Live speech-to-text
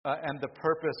and the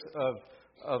purpose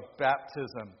of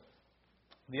baptism.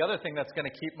 The other thing that's going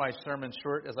to keep my sermon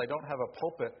short is I don't have a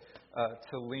pulpit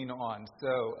to lean on.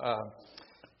 So,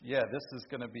 this is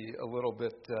going to be a little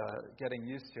bit getting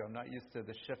used to. I'm not used to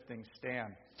the shifting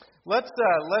stand. Let's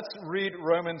read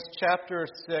Romans chapter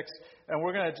 6, and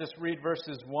we're going to just read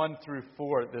verses 1 through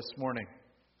 4 this morning.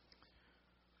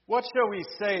 What shall we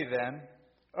say then?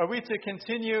 Are we to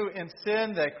continue in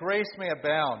sin that grace may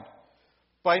abound?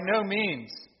 By no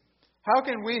means. How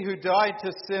can we who died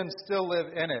to sin still live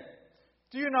in it?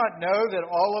 Do you not know that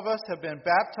all of us have been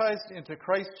baptized into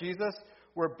Christ Jesus,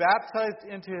 were baptized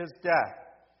into his death?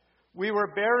 We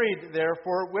were buried,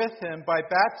 therefore, with him by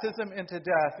baptism into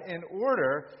death, in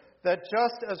order that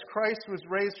just as Christ was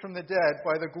raised from the dead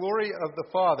by the glory of the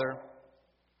Father,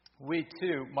 we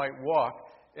too might walk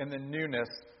in the newness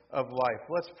of life.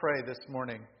 Let's pray this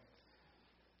morning.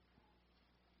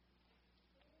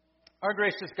 Our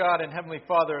gracious God and Heavenly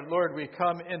Father, Lord, we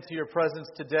come into your presence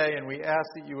today and we ask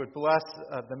that you would bless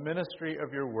the ministry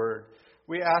of your word.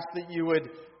 We ask that you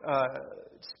would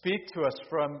speak to us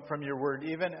from your word,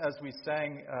 even as we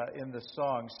sang in the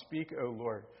song, Speak, O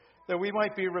Lord, that we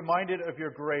might be reminded of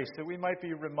your grace, that we might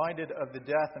be reminded of the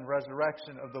death and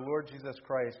resurrection of the Lord Jesus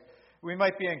Christ. We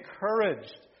might be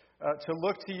encouraged to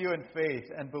look to you in faith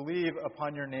and believe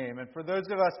upon your name. And for those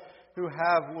of us who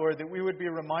have, Lord, that we would be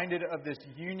reminded of this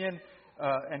union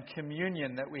and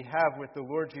communion that we have with the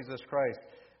Lord Jesus Christ.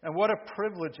 And what a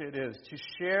privilege it is to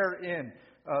share in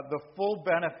the full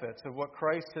benefits of what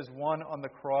Christ has won on the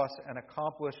cross and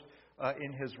accomplished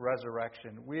in his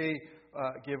resurrection. We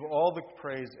give all the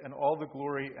praise and all the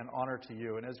glory and honor to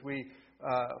you. And as we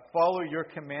follow your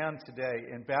command today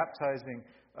in baptizing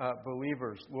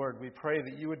believers, Lord, we pray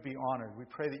that you would be honored. We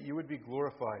pray that you would be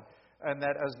glorified. And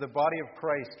that as the body of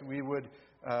Christ, we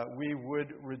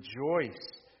would rejoice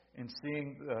in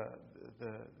seeing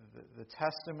the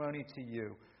testimony to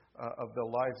you of the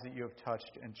lives that you have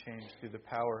touched and changed through the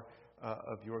power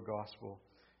of your gospel.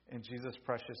 In Jesus'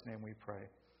 precious name we pray.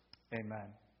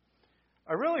 Amen.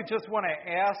 I really just want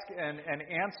to ask and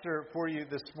answer for you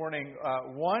this morning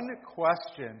one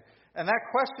question. And that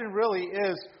question really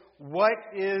is, what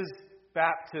is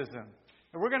baptism?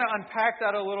 And we're going to unpack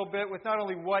that a little bit with not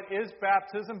only what is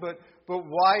baptism, but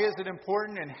why is it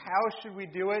important and how should we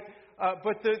do it.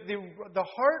 But the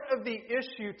heart of the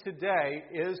issue today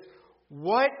is,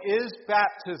 what is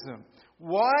baptism?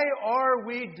 Why are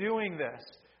we doing this?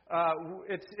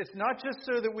 It's not just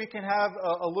so that we can have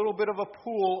a little bit of a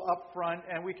pool up front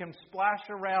and we can splash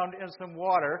around in some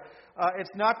water.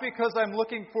 It's not because I'm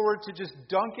looking forward to just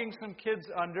dunking some kids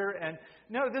under. And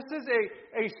no, this is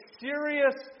a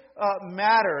serious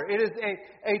matter. It is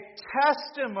a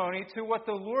testimony to what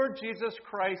the Lord Jesus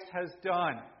Christ has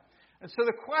done. And so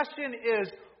the question is,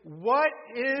 what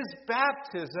is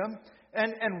baptism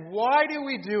and why do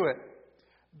we do it?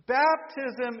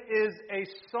 Baptism is a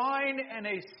sign and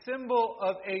a symbol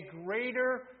of a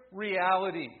greater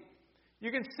reality.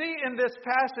 You can see in this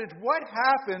passage what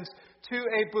happens to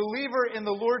a believer in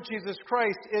the Lord Jesus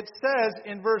Christ. It says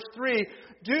in verse 3,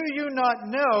 "Do you not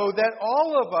know that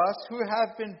all of us who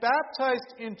have been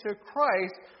baptized into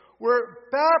Christ were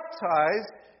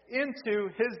baptized into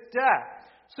his death?"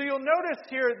 So you'll notice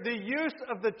here the use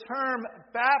of the term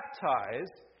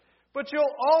baptized, but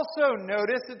you'll also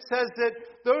notice it says that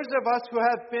those of us who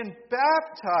have been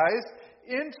baptized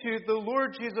into the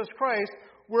Lord Jesus Christ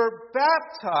were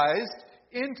baptized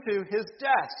into his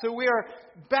death. So we are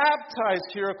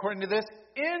baptized here, according to this,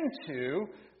 into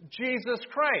Jesus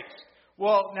Christ.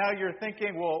 Well, now you're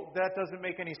thinking, well, that doesn't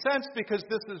make any sense because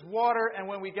this is water, and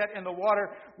when we get in the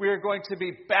water, we are going to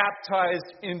be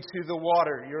baptized into the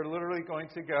water. You're literally going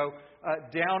to go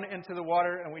down into the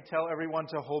water, and we tell everyone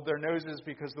to hold their noses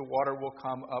because the water will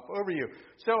come up over you.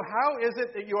 So how is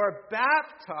it that you are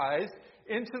baptized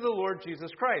into the Lord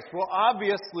Jesus Christ? Well,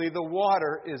 obviously the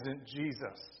water isn't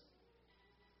Jesus.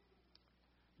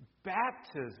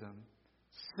 Baptism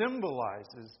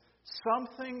symbolizes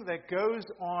something that goes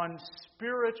on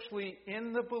spiritually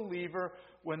in the believer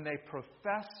when they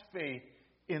profess faith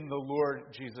in the Lord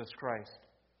Jesus Christ.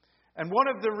 And one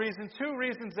of the reasons, two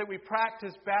reasons that we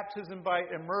practice baptism by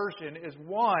immersion is,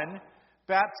 one,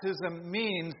 baptism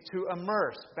means to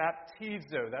immerse,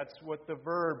 baptizo, that's what the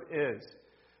verb is.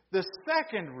 The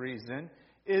second reason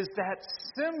is that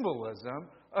symbolism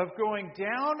of going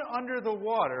down under the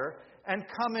water and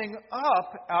coming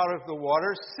up out of the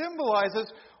water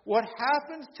symbolizes what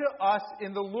happens to us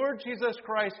in the Lord Jesus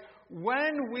Christ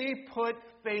when we put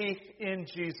faith in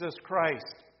Jesus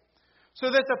Christ. So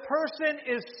that the person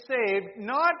is saved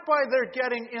not by their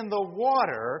getting in the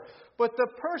water, but the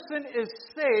person is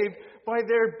saved by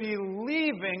their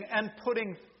believing and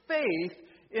putting faith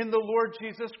in the Lord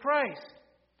Jesus Christ.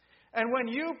 And when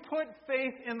you put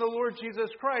faith in the Lord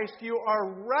Jesus Christ, you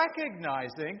are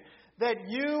recognizing that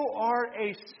you are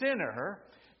a sinner,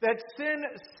 that sin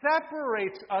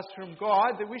separates us from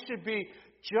God, that we should be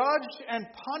judged and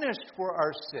punished for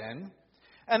our sin,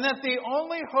 and that the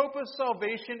only hope of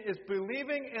salvation is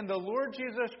believing in the Lord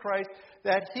Jesus Christ,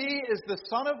 that He is the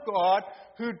Son of God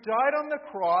who died on the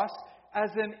cross as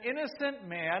an innocent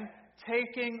man,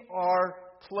 taking our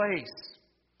place.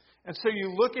 And so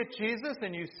you look at Jesus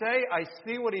and you say, I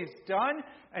see what He's done,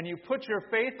 and you put your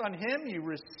faith on Him, you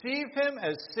receive Him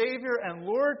as Savior and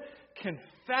Lord,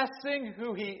 confessing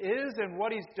who He is and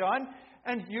what He's done,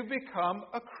 and you become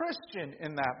a Christian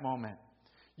in that moment.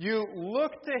 You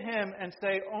look to Him and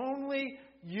say, only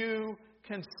You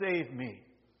can save me.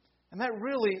 And that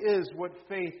really is what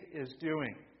faith is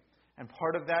doing. And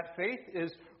part of that faith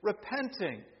is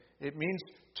repenting. It means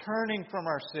turning from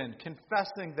our sin,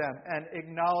 confessing them, and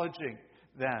acknowledging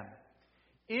them.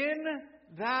 In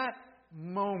that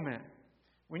moment,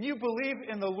 when you believe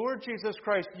in the Lord Jesus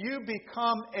Christ, you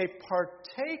become a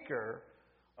partaker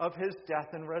of His death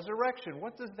and resurrection.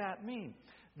 What does that mean?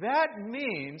 That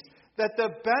means that the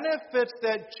benefits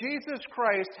that Jesus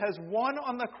Christ has won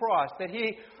on the cross, that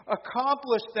He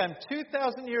accomplished them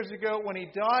 2,000 years ago when He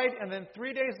died and then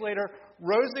 3 days later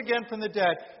rose again from the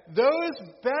dead,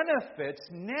 those benefits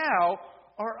now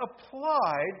are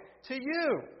applied to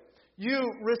you. You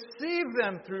receive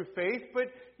them through faith, but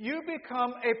you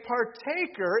become a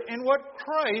partaker in what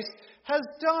Christ has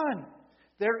done.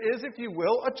 There is, if you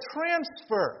will, a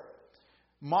transfer.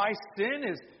 My sin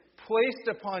is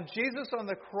placed upon Jesus on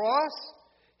the cross.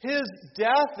 His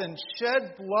death and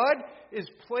shed blood is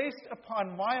placed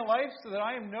upon my life so that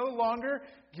I am no longer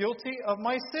guilty of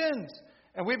my sins.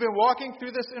 And we've been walking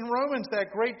through this in Romans,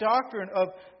 that great doctrine of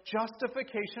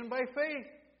justification by faith.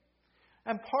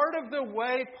 And part of the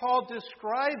way Paul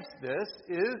describes this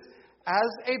is as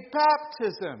a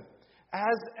baptism,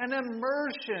 as an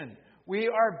immersion. We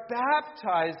are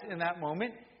baptized in that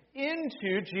moment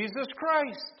into Jesus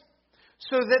Christ,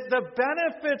 so that the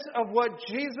benefits of what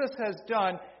Jesus has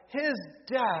done, His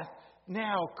death,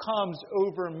 now comes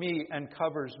over me and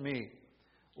covers me.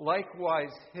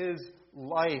 Likewise, His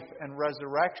life and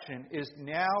resurrection is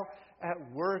now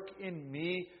at work in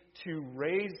me to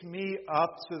raise me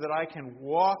up so that I can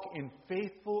walk in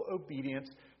faithful obedience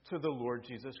to the Lord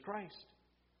Jesus Christ.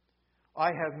 I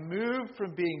have moved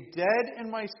from being dead in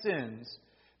my sins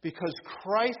because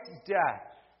Christ's death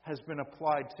has been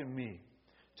applied to me,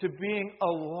 to being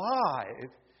alive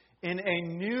in a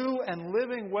new and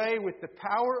living way with the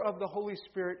power of the Holy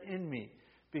Spirit in me,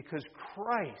 because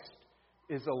Christ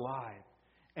is alive.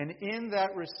 And in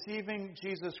that receiving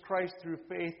Jesus Christ through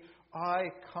faith, I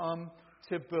come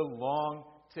to belong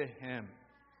to Him.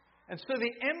 And so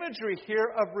the imagery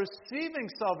here of receiving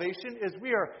salvation is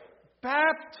we are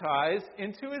baptized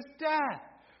into His death.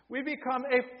 We become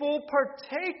a full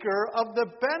partaker of the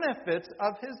benefits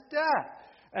of His death.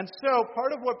 And so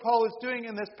part of what Paul is doing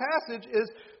in this passage is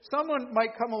someone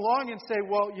might come along and say,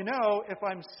 well, you know, if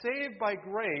I'm saved by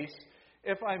grace,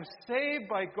 if I'm saved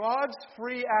by God's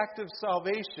free act of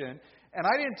salvation, and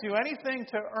I didn't do anything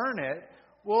to earn it,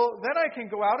 well, then I can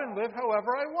go out and live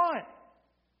however I want.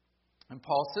 And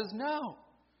Paul says, no.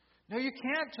 No, you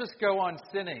can't just go on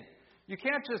sinning. You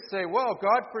can't just say, well,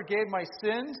 God forgave my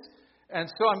sins, and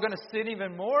so I'm going to sin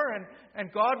even more,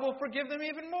 and God will forgive them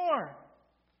even more.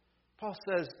 Paul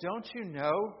says, don't you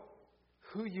know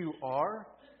who you are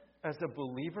as a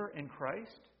believer in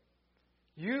Christ?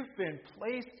 You've been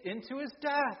placed into His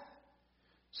death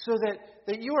so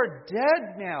that you are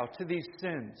dead now to these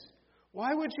sins.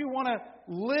 Why would you want to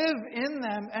live in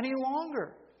them any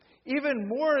longer? Even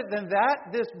more than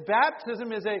that, this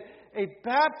baptism is a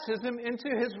baptism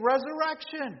into His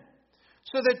resurrection.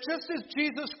 So that just as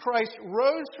Jesus Christ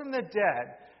rose from the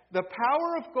dead, the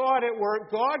power of God at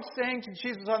work, God saying to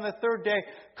Jesus on the third day,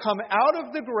 come out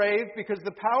of the grave because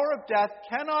the power of death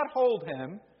cannot hold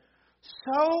Him,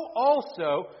 so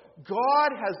also God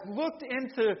has looked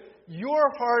into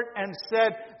your heart and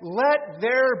said, let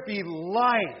there be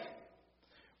life.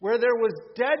 Where there was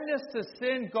deadness to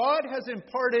sin, God has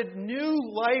imparted new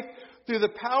life through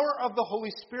the power of the Holy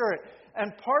Spirit.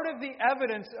 And part of the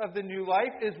evidence of the new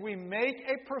life is we make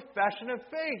a profession of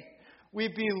faith. We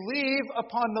believe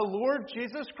upon the Lord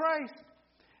Jesus Christ.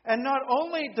 And not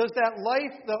only does that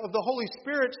life of the Holy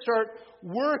Spirit start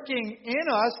working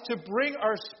in us to bring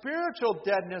our spiritual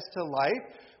deadness to life,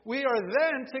 we are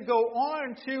then to go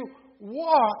on to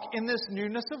walk in this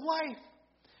newness of life.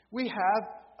 We have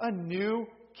a new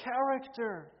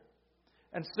character.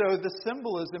 And so the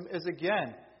symbolism is,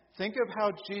 again, think of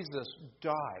how Jesus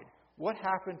died. What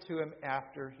happened to him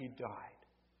after he died?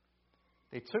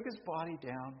 They took his body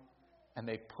down and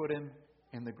they put him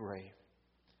in the grave.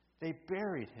 They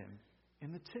buried him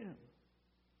in the tomb.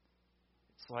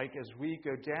 It's like as we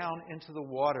go down into the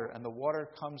water and the water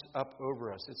comes up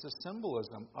over us, it's a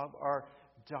symbolism of our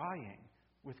dying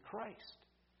with Christ.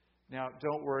 Now,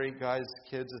 don't worry, guys,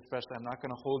 kids especially, I'm not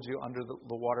going to hold you under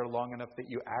the water long enough that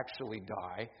you actually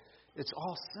die. It's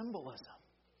all symbolism.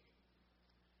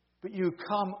 But you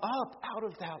come up out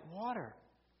of that water.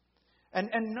 And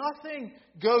nothing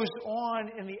goes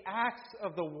on in the acts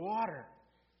of the water.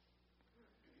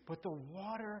 But the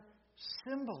water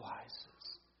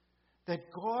symbolizes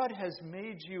that God has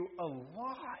made you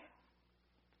alive.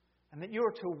 And that you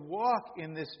are to walk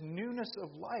in this newness of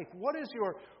life. What is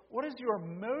your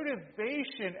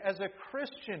motivation as a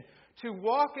Christian to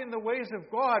walk in the ways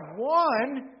of God?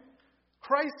 One,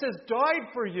 Christ has died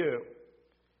for you.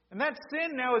 And that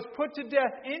sin now is put to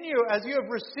death in you as you have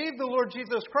received the Lord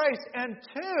Jesus Christ. And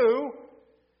two,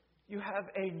 you have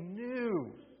a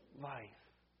new life.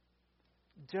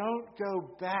 Don't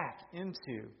go back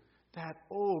into that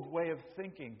old way of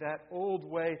thinking, that old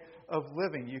way of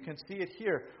living. You can see it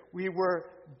here. We were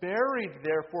buried,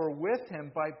 therefore, with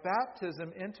him by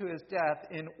baptism into his death,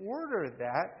 in order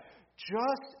that,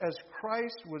 just as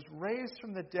Christ was raised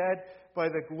from the dead by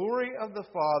the glory of the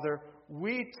Father,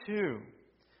 we too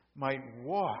might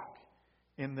walk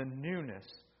in the newness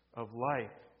of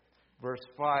life. Verse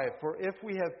 5, for if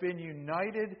we have been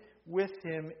united with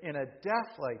him in a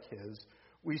death like his,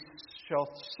 we shall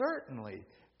certainly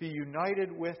be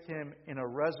united with him in a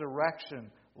resurrection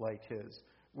like his.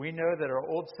 We know that our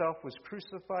old self was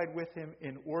crucified with him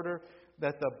in order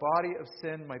that the body of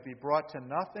sin might be brought to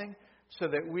nothing, so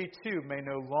that we too may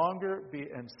no longer be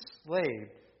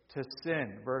enslaved to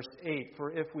sin. Verse 8,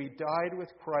 for if we died with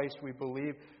Christ, we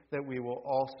believe that we will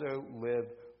also live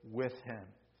with him.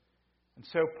 And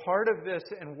so part of this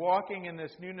and walking in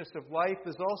this newness of life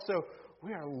is also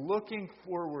we are looking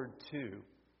forward to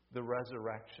the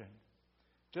resurrection.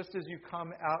 Just as you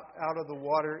come out of the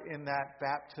water in that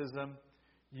baptism,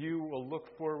 you will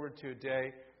look forward to a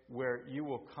day where you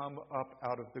will come up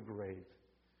out of the grave.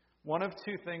 One of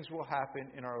two things will happen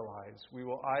in our lives. We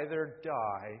will either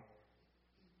die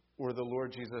or the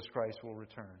Lord Jesus Christ will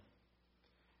return.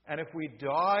 And if we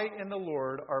die in the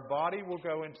Lord, our body will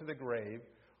go into the grave,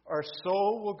 our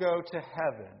soul will go to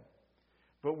heaven,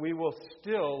 but we will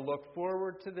still look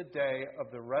forward to the day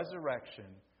of the resurrection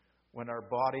when our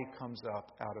body comes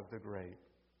up out of the grave.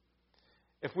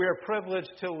 If we are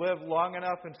privileged to live long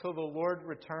enough until the Lord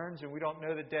returns, and we don't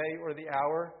know the day or the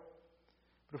hour,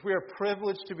 but if we are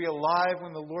privileged to be alive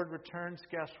when the Lord returns,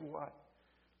 guess what?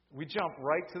 We jump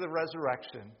right to the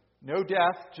resurrection. No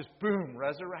death, just boom,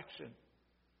 resurrection.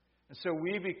 And so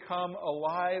we become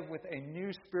alive with a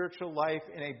new spiritual life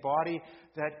in a body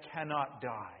that cannot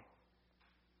die.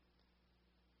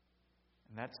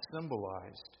 And that's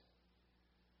symbolized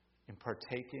in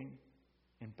partaking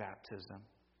in baptism.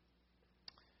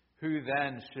 Who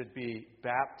then should be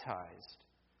baptized?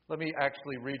 Let me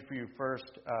actually read for you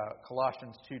first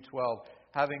Colossians 2:12.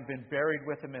 Having been buried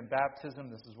with him in baptism,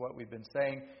 this is what we've been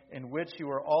saying, in which you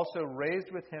were also raised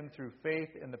with him through faith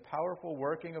in the powerful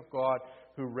working of God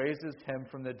who raises him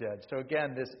from the dead. So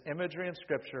again, this imagery in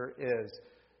Scripture is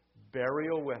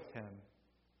burial with him,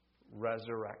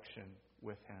 resurrection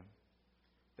with him.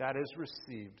 That is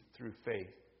received through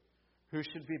faith. Who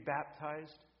should be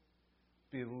baptized?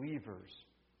 Believers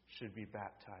should be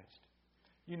baptized.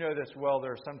 You know this well.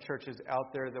 There are some churches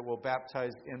out there that will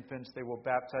baptize infants. They will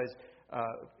baptize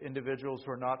individuals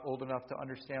who are not old enough to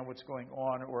understand what's going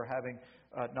on, or having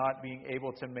not being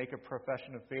able to make a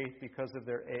profession of faith because of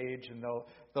their age. And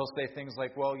they'll say things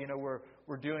like, well, you know,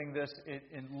 we're doing this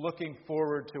in looking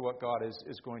forward to what God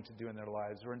is going to do in their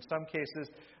lives. Or in some cases,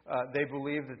 they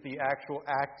believe that the actual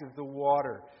act of the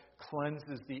water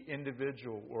cleanses the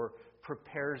individual, or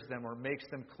prepares them, or makes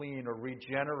them clean, or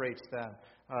regenerates them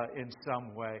in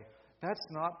some way. That's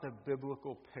not the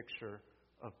biblical picture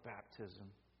of baptism.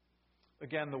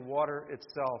 Again, the water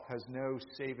itself has no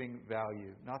saving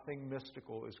value. Nothing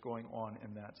mystical is going on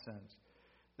in that sense.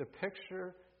 The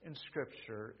picture in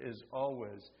Scripture is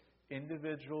always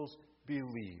individuals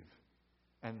believe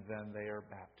and then they are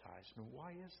baptized. And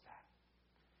why is that?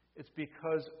 It's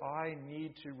because I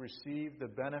need to receive the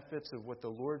benefits of what the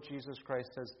Lord Jesus Christ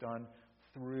has done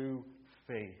through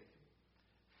faith.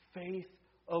 Faith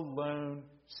alone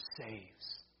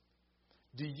saves.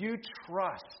 Do you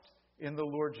trust in the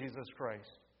Lord Jesus Christ?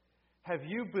 Have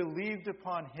you believed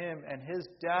upon Him and His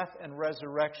death and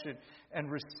resurrection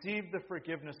and received the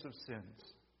forgiveness of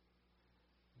sins?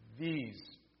 These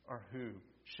are who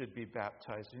should be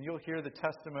baptized. And you'll hear the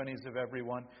testimonies of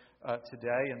everyone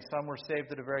today. And some were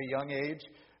saved at a very young age,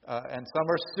 and some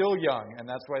are still young, and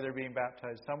that's why they're being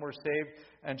baptized. Some were saved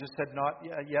and just had not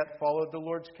yet followed the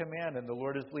Lord's command, and the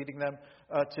Lord is leading them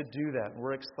to do that. And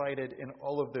we're excited in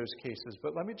all of those cases.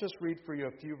 But let me just read for you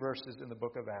a few verses in the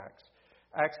book of Acts.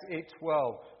 Acts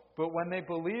 8:12. But when they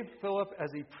believed Philip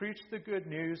as he preached the good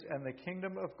news and the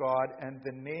kingdom of God and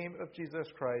the name of Jesus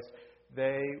Christ,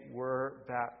 they were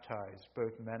baptized,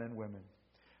 both men and women.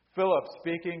 Philip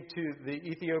speaking to the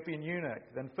Ethiopian eunuch.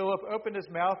 Then Philip opened his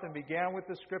mouth and began with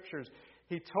the scriptures.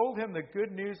 He told him the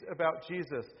good news about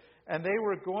Jesus. And they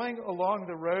were going along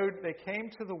the road. They came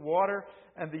to the water,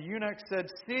 and the eunuch said,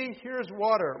 "See, here's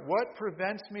water. What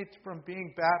prevents me from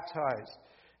being baptized?"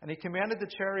 And he commanded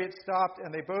the chariot stopped,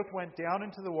 and they both went down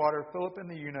into the water, Philip and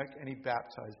the eunuch, and he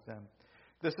baptized them.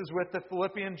 This is with the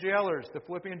Philippian jailers. The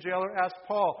Philippian jailer asked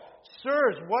Paul,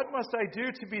 "Sirs, what must I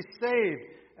do to be saved?"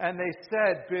 And they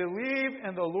said, "Believe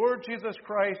in the Lord Jesus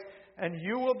Christ, and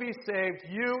you will be saved,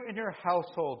 you and your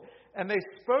household." And they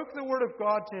spoke the word of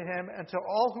God to him and to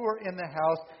all who were in the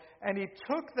house. And he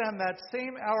took them that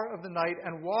same hour of the night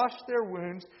and washed their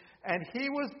wounds. And he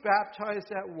was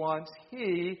baptized at once,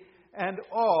 he and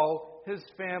all his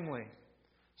family.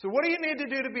 So what do you need to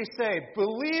do to be saved?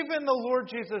 Believe in the Lord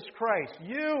Jesus Christ.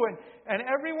 You and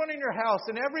everyone in your house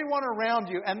and everyone around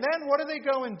you. And then what do they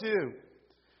go and do?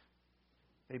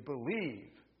 They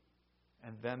believe,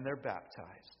 and then they're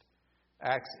baptized.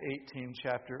 Acts 18,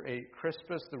 chapter 8.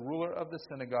 Crispus, the ruler of the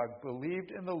synagogue,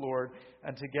 believed in the Lord,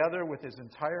 and together with his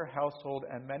entire household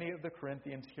and many of the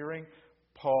Corinthians, hearing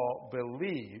Paul,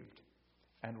 believed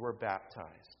and were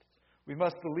baptized. We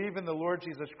must believe in the Lord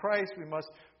Jesus Christ. We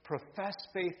must profess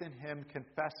faith in Him,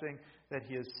 confessing that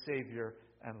He is Savior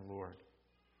and Lord.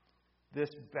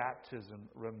 This baptism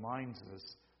reminds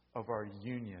us of our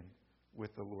union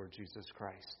with the Lord Jesus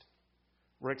Christ.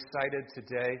 We're excited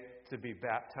today to be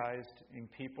baptized in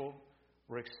people.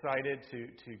 We're excited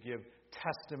to give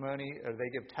testimony, or they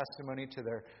give testimony to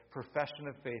their profession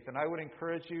of faith. And I would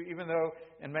encourage you, even though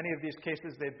in many of these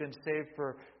cases they've been saved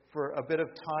for a bit of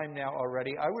time now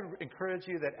already, I would encourage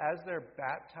you that as they're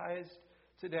baptized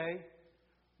today,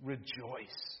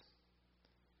 rejoice.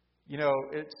 You know,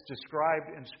 it's described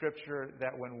in Scripture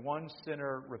that when one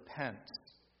sinner repents,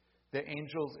 the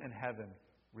angels in heaven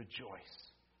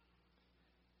rejoice.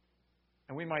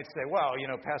 And we might say, well, you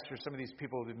know, Pastor, some of these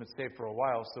people have been saved for a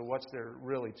while, so what's there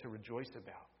really to rejoice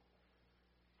about?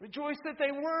 Rejoice that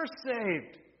they were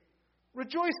saved.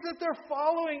 Rejoice that they're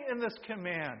following in this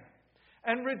command.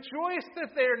 And rejoice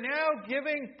that they are now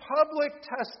giving public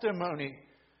testimony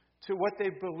to what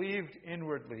they believed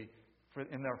inwardly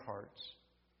in their hearts.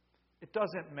 It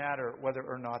doesn't matter whether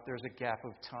or not there's a gap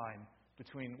of time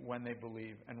between when they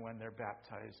believe and when they're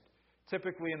baptized.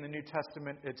 Typically in the New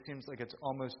Testament, it seems like it's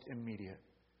almost immediate.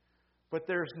 But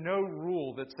there's no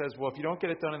rule that says, well, if you don't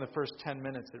get it done in the first 10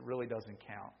 minutes, it really doesn't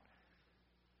count.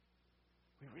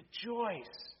 We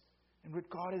rejoice in what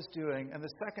God is doing. And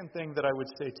the second thing that I would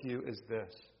say to you is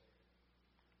this.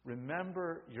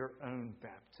 Remember your own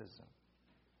baptism.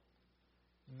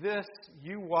 This,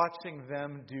 you watching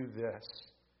them do this,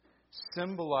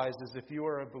 symbolizes, if you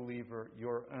are a believer,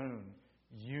 your own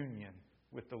union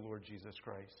with the Lord Jesus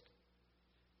Christ.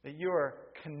 That you are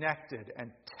connected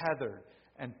and tethered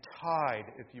and tied,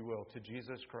 if you will, to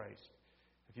Jesus Christ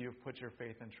if you have put your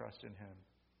faith and trust in Him.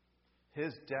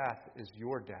 His death is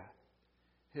your death.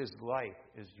 His life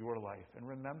is your life. And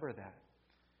remember that.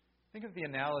 Think of the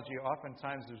analogy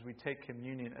oftentimes as we take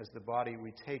communion as the body,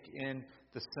 we take in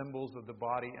the symbols of the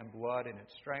body and blood, and it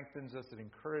strengthens us, it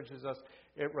encourages us.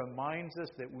 It reminds us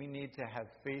that we need to have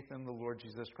faith in the Lord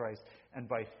Jesus Christ, and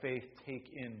by faith take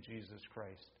in Jesus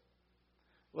Christ.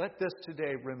 Let this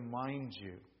today remind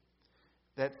you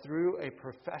that through a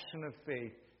profession of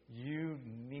faith, you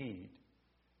need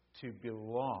to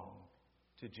belong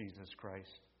to Jesus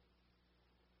Christ.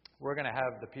 We're going to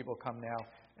have the people come now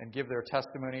and give their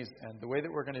testimonies. And the way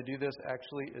that we're going to do this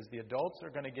actually is the adults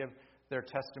are going to give their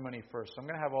testimony first. So I'm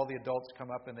going to have all the adults come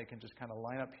up and they can just kind of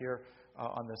line up here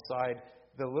on the side.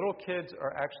 The little kids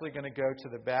are actually going to go to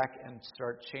the back and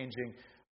start changing